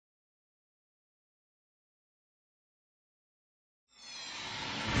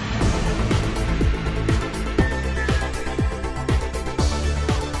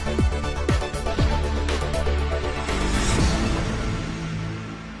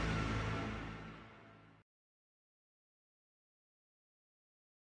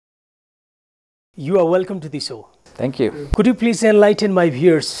You are welcome to the show. Thank you. Could you please enlighten my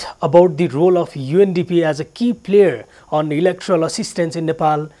viewers about the role of UNDP as a key player on electoral assistance in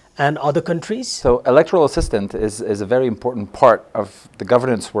Nepal and other countries? So electoral assistance is a very important part of the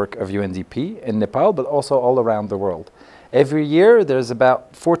governance work of UNDP in Nepal, but also all around the world. Every year there's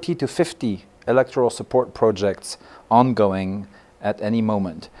about 40 to 50 electoral support projects ongoing at any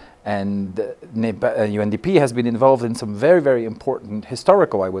moment. And UNDP has been involved in some very, very important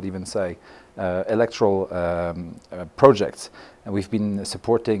historical, I would even say, electoral projects. And we've been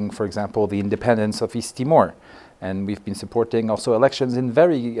supporting, for example, the independence of East Timor. And we've been supporting also elections in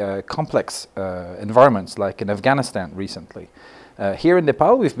very complex environments, like in Afghanistan recently. Here in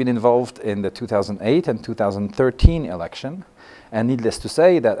Nepal, we've been involved in the 2008 and 2013 election. And needless to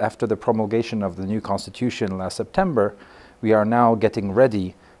say that after the promulgation of the new constitution last September, we are now getting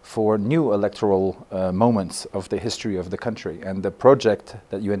ready for new electoral moments of the history of the country. And the project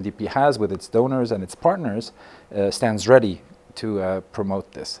that UNDP has with its donors and its partners stands ready to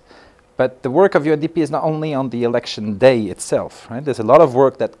promote this. But the work of UNDP is not only on the election day itself, right? There's a lot of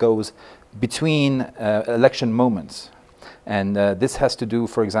work that goes between election moments. And this has to do,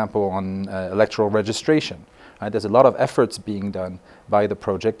 for example, on electoral registration. There's a lot of efforts being done by the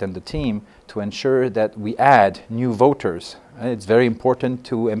project and the team to ensure that we add new voters. It's very important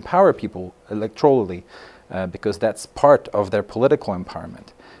to empower people electorally because that's part of their political empowerment.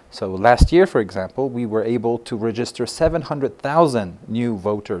 So last year, for example, we were able to register 700,000 new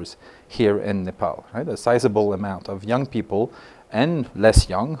voters here in Nepal, right? A sizable amount of young people and less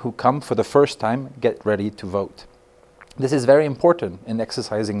young who come for the first time get ready to vote. This is very important in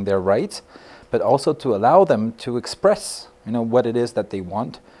exercising their rights, but also to allow them to express, what it is that they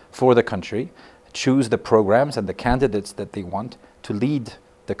want for the country, choose the programs and the candidates that they want to lead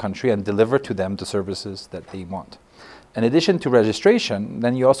the country and deliver to them the services that they want. In addition to registration,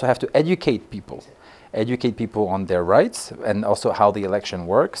 then you also have to educate people on their rights and also how the election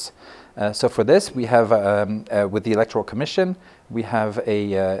works. So for this, we have, with the Electoral Commission, we have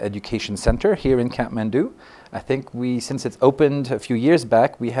a education center here in Kathmandu. I think since it's opened a few years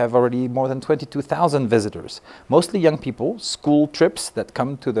back, we have already more than 22,000 visitors, mostly young people, school trips that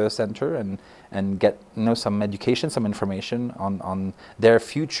come to the center and get some education, some information on their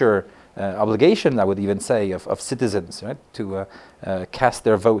future obligation, I would even say, of citizens, right, to cast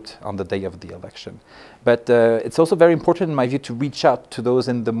their vote on the day of the election. But it's also very important, in my view, to reach out to those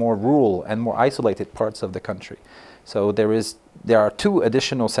in the more rural and more isolated parts of the country. So there are two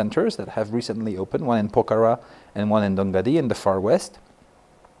additional centers that have recently opened, one in Pokhara and one in Dongadi in the far west.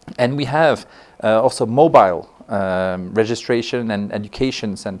 And we have also mobile registration and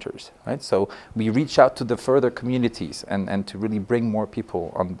education centers, right? So we reach out to the further communities and to really bring more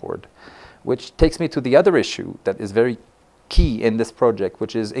people on board. Which takes me to the other issue that is very key in this project,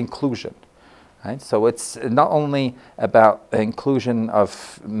 which is inclusion. Right? So it's not only about inclusion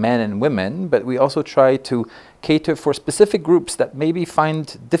of men and women, but we also try to cater for specific groups that maybe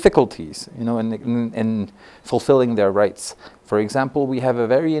find difficulties, in fulfilling their rights. For example, we have a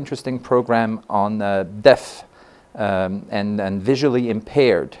very interesting program on deaf and visually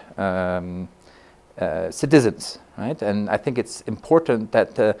impaired citizens, right? And I think it's important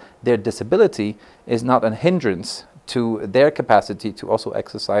that their disability is not a hindrance to their capacity to also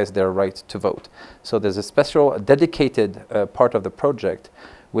exercise their right to vote. So there's a special dedicated part of the project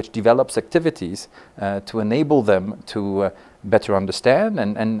which develops activities to enable them to better understand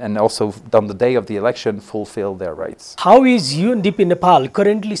and also on the day of the election fulfill their rights. How is UNDP Nepal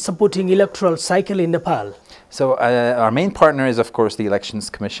currently supporting electoral cycle in Nepal? So our main partner is, of course, the Elections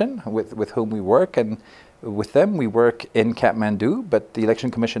Commission with whom we work, and with them we work in Kathmandu, but the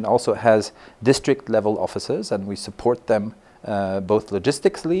Election Commission also has district level offices and we support them both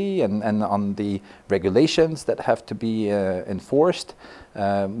logistically and on the regulations that have to be enforced.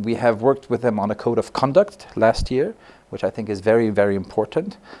 We have worked with them on a code of conduct last year, which I think is very, very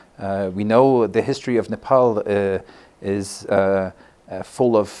important. We know the history of Nepal is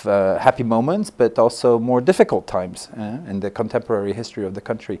full of happy moments, but also more difficult times in the contemporary history of the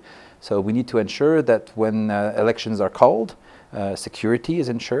country. So we need to ensure that when elections are called, security is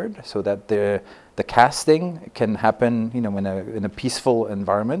ensured so that the casting can happen, in a peaceful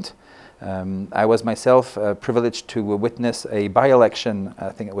environment. I was myself privileged to witness a by-election, I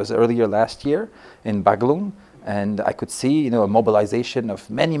think it was earlier last year in Bagalung, and I could see, a mobilization of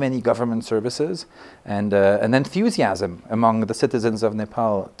many, many government services and an enthusiasm among the citizens of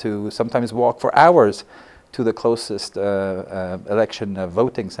Nepal to sometimes walk for hours to the closest election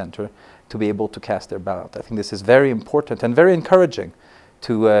voting center to be able to cast their ballot. I think this is very important and very encouraging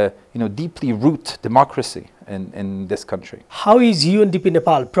to deeply root democracy in this country. How is UNDP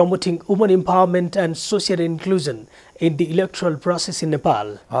Nepal promoting women empowerment and social inclusion in the electoral process in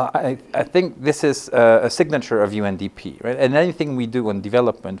Nepal? I think this is a signature of UNDP, right? And anything we do in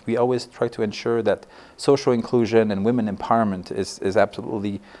development, we always try to ensure that social inclusion and women empowerment is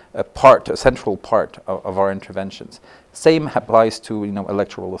absolutely a central part of our interventions. Same applies to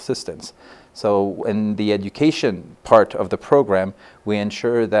electoral assistance. So in the education part of the program, we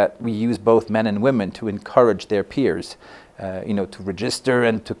ensure that we use both men and women to encourage their peers, to register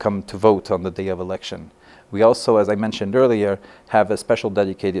and to come to vote on the day of election. We also, as I mentioned earlier, have a special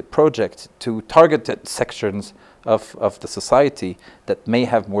dedicated project to targeted sections of the society that may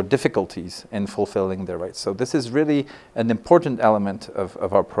have more difficulties in fulfilling their rights. So this is really an important element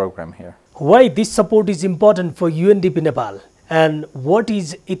of our program here. Why this support is important for UNDP Nepal, and what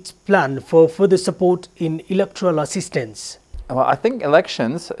is its plan for further support in electoral assistance? Well, I think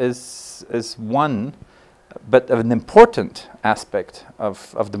elections is one, but an important aspect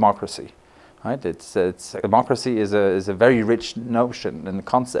of democracy. Right? It's democracy is a very rich notion and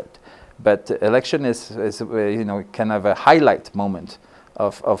concept, but election is kind of a highlight moment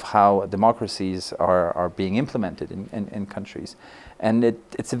of how democracies are being implemented in countries, and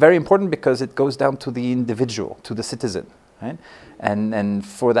it's very important because it goes down to the individual, to the citizen, right? And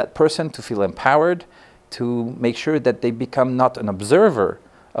for that person to feel empowered, to make sure that they become not an observer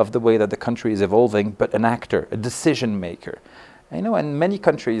of the way that the country is evolving, but an actor, a decision maker. In many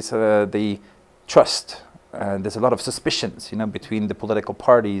countries, the trust, there's a lot of suspicions, between the political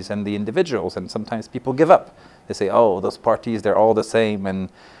parties and the individuals, and sometimes people give up. They say, oh, those parties, they're all the same, and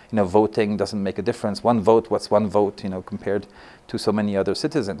voting doesn't make a difference. One vote, what's one vote, compared to so many other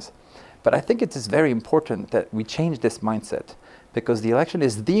citizens. But I think it is very important that we change this mindset, because the election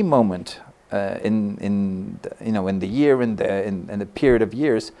is the moment in the year, in the period of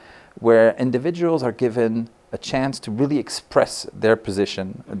years, where individuals are given a chance to really express their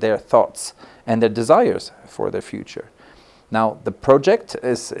position, their thoughts, and their desires for their future. Now, the project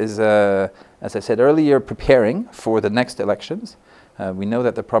is as I said earlier, preparing for the next elections. We know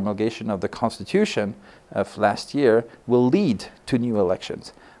that the promulgation of the Constitution of last year will lead to new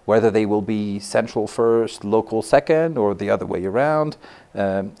elections. Whether they will be central first, local second, or the other way around,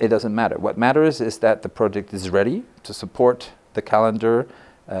 it doesn't matter. What matters is that the project is ready to support the calendar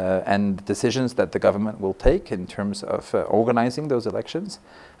and decisions that the government will take in terms of organizing those elections.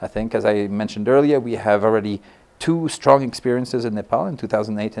 I think, as I mentioned earlier, we have already 2 strong experiences in Nepal in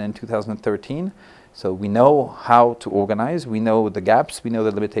 2008 and in 2013. So we know how to organize, we know the gaps, we know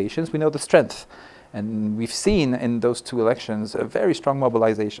the limitations, we know the strength. And we've seen in those 2 elections a very strong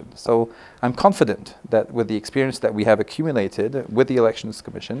mobilization. So I'm confident that with the experience that we have accumulated with the elections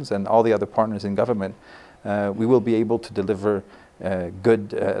commissions and all the other partners in government, we will be able to deliver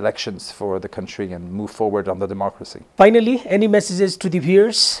good elections for the country and move forward on the democracy. Finally, any messages to the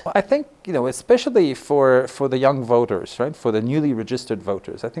viewers? I think, especially for the young voters, right, for the newly registered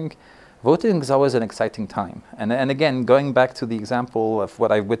voters, I think voting is always an exciting time. And again, going back to the example of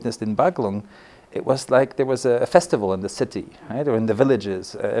what I witnessed in Baglung, it was like there was a festival in the city, right, or in the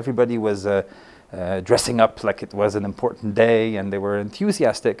villages. Everybody was dressing up like it was an important day, and they were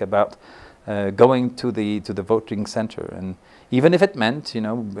enthusiastic about going to the voting center. And even if it meant,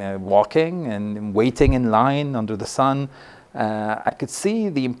 walking and waiting in line under the sun, I could see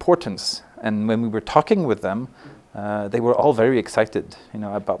the importance. And when we were talking with them, they were all very excited,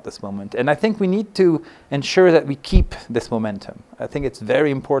 about this moment. And I think we need to ensure that we keep this momentum. I think it's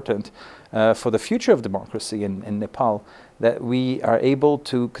very important for the future of democracy in Nepal that we are able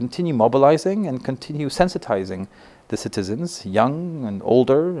to continue mobilizing and continue sensitizing the citizens, young and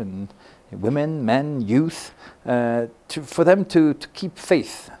older, and women, men, youth, for them to keep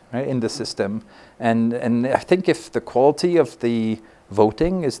faith, right, in the system. And I think if the quality of the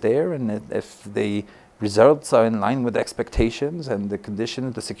voting is there, and if the results are in line with expectations and the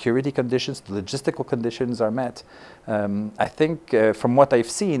conditions, the security conditions, the logistical conditions are met, I think from what I've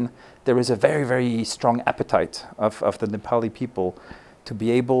seen, there is a very, very strong appetite of the Nepali people to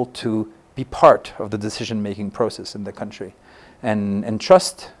be able to be part of the decision-making process in the country and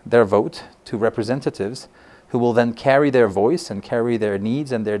trust their vote to representatives who will then carry their voice and carry their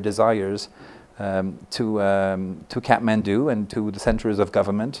needs and their desires to Kathmandu and to the centers of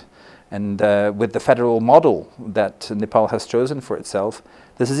government. And with the federal model that Nepal has chosen for itself,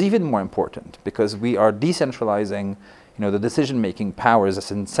 this is even more important because we are decentralizing, the decision-making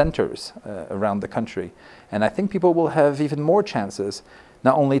powers in centers around the country. And I think people will have even more chances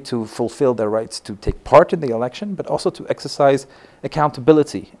not only to fulfill their rights to take part in the election, but also to exercise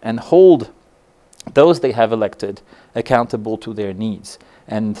accountability and hold those they have elected accountable to their needs.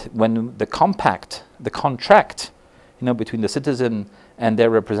 And when the contract, between the citizen and their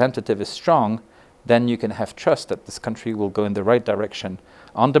representative is strong, then you can have trust that this country will go in the right direction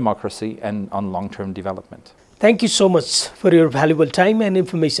on democracy and on long-term development. Thank you so much for your valuable time and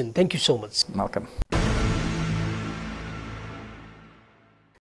information. Thank you so much. Welcome.